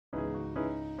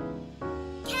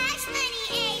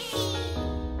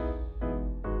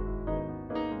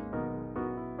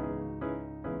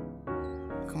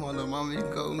mama, you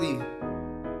call me.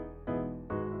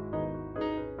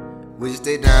 Would you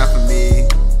stay down for me?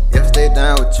 If I stay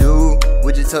down with you,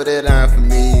 would you toe that down for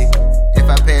me? If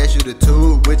I pass you the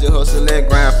tube, would you hustle and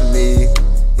grind for me?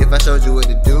 If I showed you what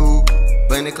to do,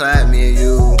 Bunny Clyde, me and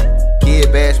you.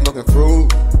 Kid bad smoking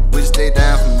fruit, would you stay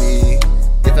down for me?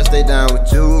 If I stay down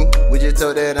with you, would you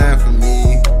toe that down for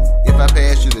me? If I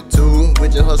pass you the tube,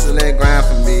 would you hustle and grind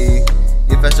for me?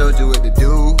 If I showed you what to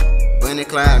do, Bunny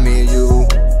Clyde, me and you.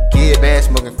 Kid bad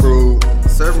smoking fruit,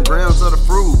 serving grams of the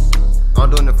fruit. I'm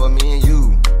doing it for me and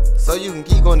you, so you can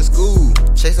keep going to school.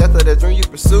 Chase after that dream you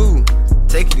pursue.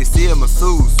 Take you to see a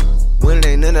masseuse. When it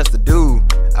ain't nothing else to do,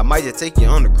 I might just take you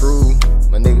on the cruise.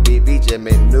 My nigga Big B just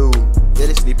made a new. Yeah,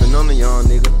 they sleeping on the young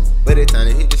nigga, but it's time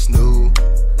to hit the snooze.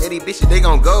 Yeah, these bitches, they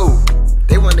gon' go.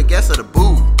 They want the gas of the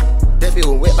boot. That bitch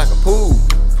was wet like a pool.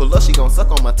 Pull up, she gon'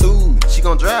 suck on my tube. She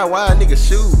gon' drive while a nigga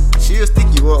shoot. She'll stick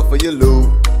you up for your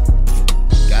loot.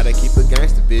 Gotta keep a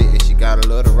gangster bitch, and she gotta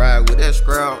love to ride with that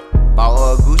scrap. Bought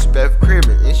her a Gucci bag for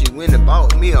cribbin', and she went and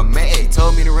bought me a Mac. She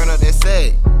told me to run up that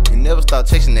sack and never stop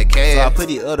chasing that cash. So I put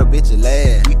the other bitches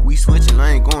last. We switching,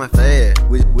 I ain't going fast.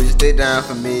 Would you stay down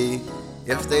for me?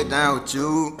 If I stay down with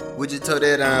you, would you toe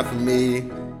that down for me?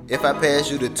 If I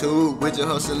pass you the tube, would you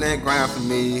hustle and grind for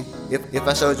me? If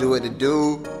I showed you what to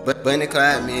do, but Bunny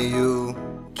Clyde, me and you.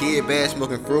 Kid bad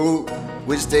smoking fruit,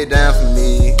 would you stay down for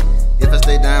me? If I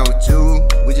stay down with you,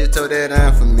 would you toe that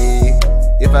down for me?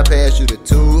 If I pass you the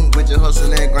tube, would you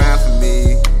hustle and grind for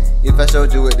me? If I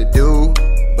showed you what to do,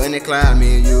 Bunny Clyde,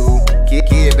 me and you.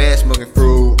 Kid bad smoking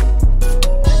fruit.